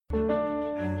Welcome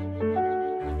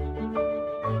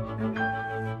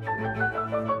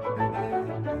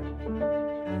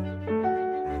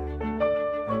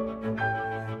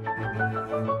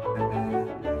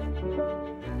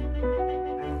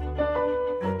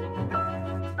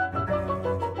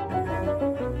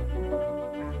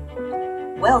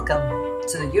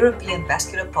to the European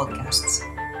Vascular Podcasts.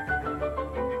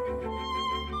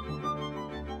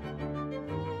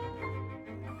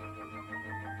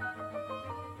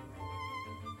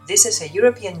 This is a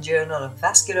European Journal of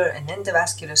Vascular and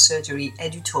Endovascular Surgery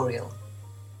editorial.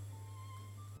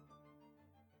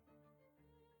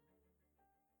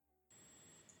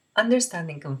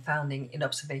 Understanding Confounding in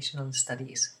Observational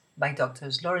Studies by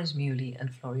Drs. Lawrence Muley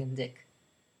and Florian Dick.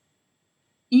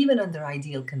 Even under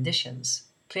ideal conditions,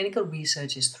 clinical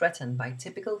research is threatened by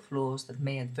typical flaws that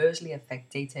may adversely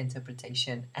affect data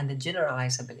interpretation and the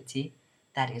generalizability,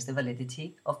 that is, the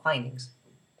validity, of findings.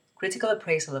 Critical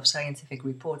appraisal of scientific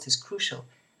reports is crucial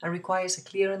and requires a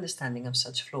clear understanding of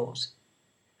such flaws.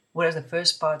 Whereas the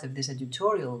first part of this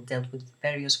editorial dealt with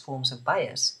various forms of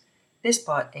bias, this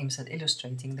part aims at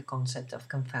illustrating the concept of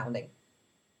confounding.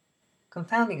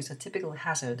 Confounding is a typical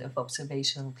hazard of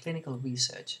observational clinical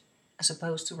research, as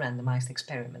opposed to randomized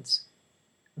experiments.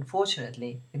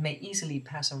 Unfortunately, it may easily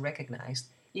pass unrecognized,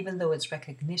 even though its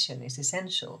recognition is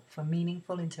essential for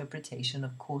meaningful interpretation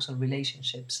of causal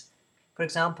relationships, for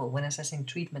example, when assessing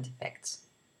treatment effects.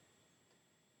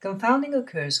 Confounding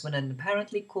occurs when an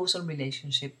apparently causal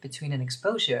relationship between an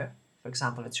exposure, for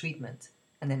example a treatment,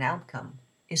 and an outcome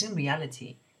is in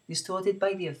reality distorted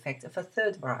by the effect of a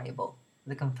third variable,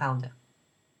 the confounder.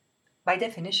 By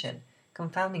definition,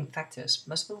 confounding factors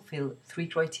must fulfill three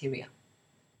criteria.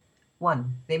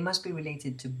 1. They must be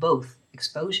related to both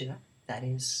exposure, that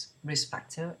is, risk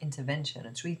factor, intervention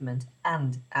or treatment,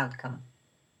 and outcome.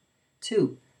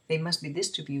 2. They must be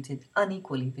distributed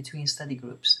unequally between study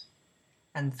groups.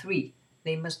 And 3.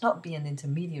 They must not be an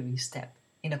intermediary step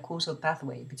in a causal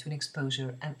pathway between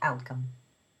exposure and outcome.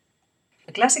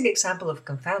 A classic example of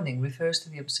confounding refers to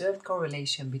the observed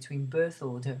correlation between birth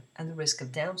order and the risk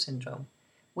of Down syndrome,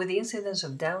 where the incidence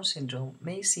of Down syndrome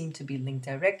may seem to be linked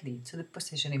directly to the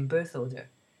position in birth order,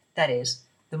 that is,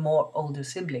 the more older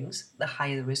siblings, the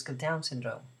higher the risk of Down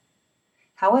syndrome.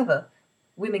 However,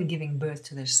 women giving birth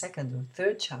to their second or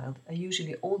third child are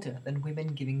usually older than women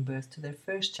giving birth to their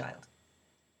first child.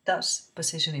 Thus,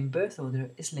 position in birth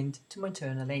order is linked to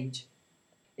maternal age.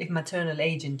 If maternal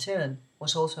age in turn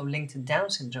was also linked to Down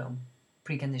syndrome,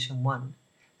 precondition 1,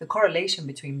 the correlation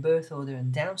between birth order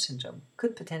and Down syndrome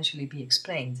could potentially be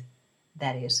explained,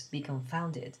 that is, be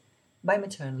confounded, by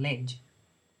maternal age.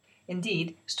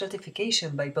 Indeed,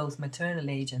 stratification by both maternal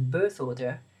age and birth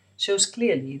order shows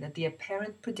clearly that the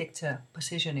apparent predictor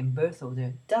position in birth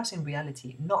order does in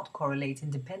reality not correlate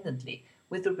independently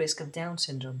with the risk of Down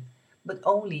syndrome, but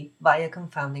only via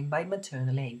confounding by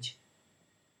maternal age.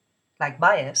 Like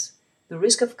bias, the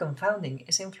risk of confounding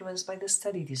is influenced by the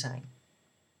study design.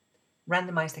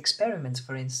 Randomized experiments,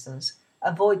 for instance,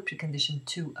 avoid precondition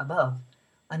 2 above,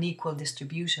 unequal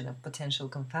distribution of potential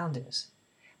confounders,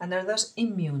 and are thus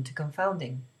immune to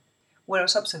confounding,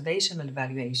 whereas observational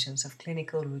evaluations of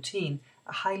clinical routine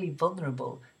are highly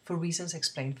vulnerable for reasons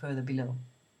explained further below.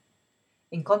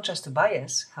 In contrast to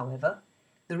bias, however,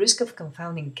 the risk of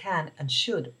confounding can and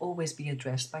should always be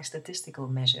addressed by statistical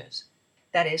measures,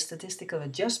 that is, statistical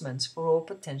adjustments for all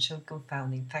potential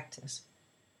confounding factors.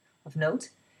 Of note,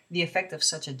 the effect of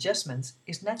such adjustments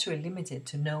is naturally limited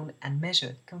to known and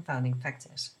measured confounding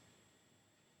factors.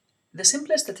 The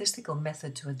simplest statistical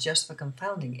method to adjust for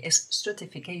confounding is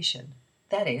stratification,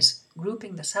 that is,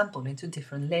 grouping the sample into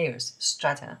different layers,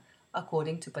 strata,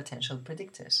 according to potential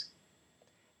predictors.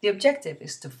 The objective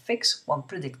is to fix one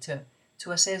predictor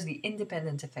to assess the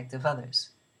independent effect of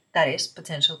others, that is,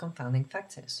 potential confounding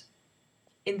factors.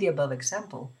 In the above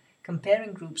example,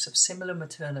 comparing groups of similar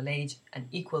maternal age and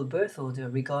equal birth order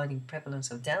regarding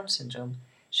prevalence of Down syndrome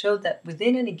showed that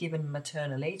within any given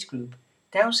maternal age group,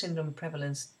 Down syndrome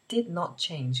prevalence did not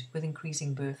change with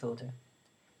increasing birth order.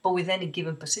 But with any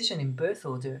given position in birth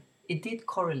order, it did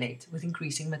correlate with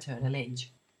increasing maternal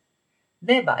age.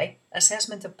 Thereby,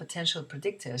 assessment of potential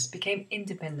predictors became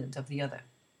independent of the other.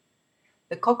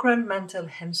 The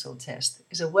Cochran-Mantel-Hensel test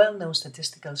is a well-known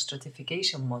statistical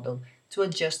stratification model to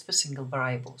adjust for single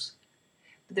variables.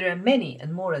 But there are many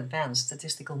and more advanced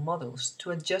statistical models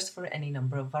to adjust for any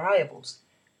number of variables,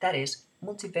 that is,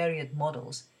 multivariate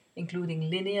models, including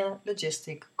linear,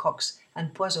 logistic, Cox,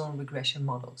 and Poisson regression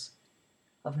models.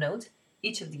 Of note,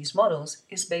 each of these models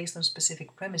is based on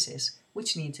specific premises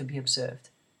which need to be observed.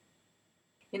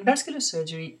 In vascular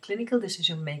surgery, clinical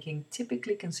decision-making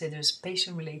typically considers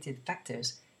patient-related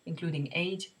factors including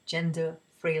age, gender,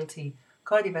 frailty,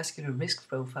 cardiovascular risk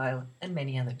profile, and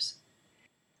many others.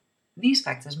 These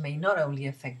factors may not only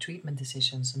affect treatment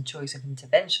decisions and choice of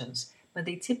interventions, but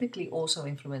they typically also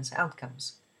influence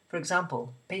outcomes, for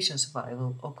example, patient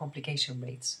survival or complication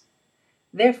rates.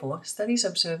 Therefore, studies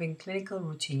observing clinical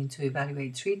routine to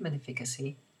evaluate treatment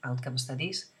efficacy, outcome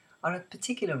studies, are at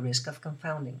particular risk of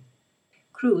confounding.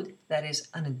 Crude, that is,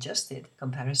 unadjusted,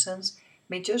 comparisons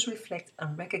may just reflect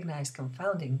unrecognized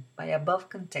confounding by above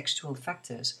contextual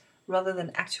factors rather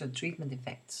than actual treatment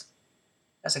effects.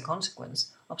 As a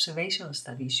consequence, observational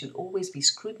studies should always be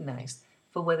scrutinized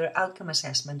for whether outcome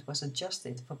assessment was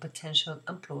adjusted for potential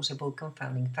unplausible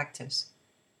confounding factors.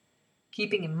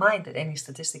 Keeping in mind that any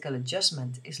statistical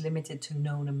adjustment is limited to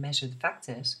known and measured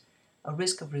factors, a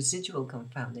risk of residual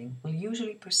confounding will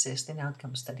usually persist in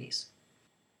outcome studies.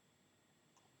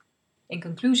 In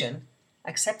conclusion,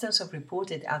 acceptance of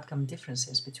reported outcome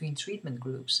differences between treatment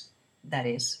groups, that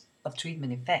is, of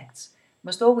treatment effects,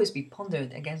 must always be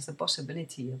pondered against the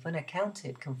possibility of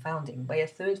unaccounted confounding by a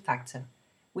third factor,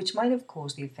 which might have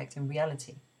caused the effect in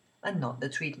reality, and not the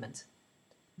treatment.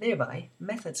 Thereby,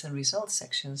 methods and results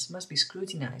sections must be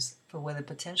scrutinized for whether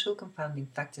potential confounding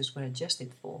factors were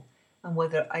adjusted for, and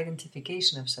whether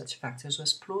identification of such factors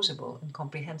was plausible and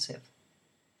comprehensive.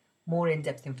 More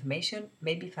in-depth information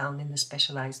may be found in the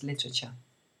specialized literature.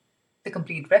 The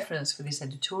complete reference for this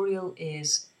editorial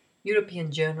is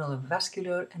European Journal of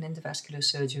Vascular and Endovascular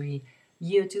Surgery,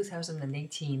 year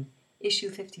 2018, issue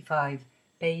 55,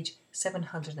 page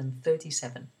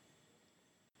 737.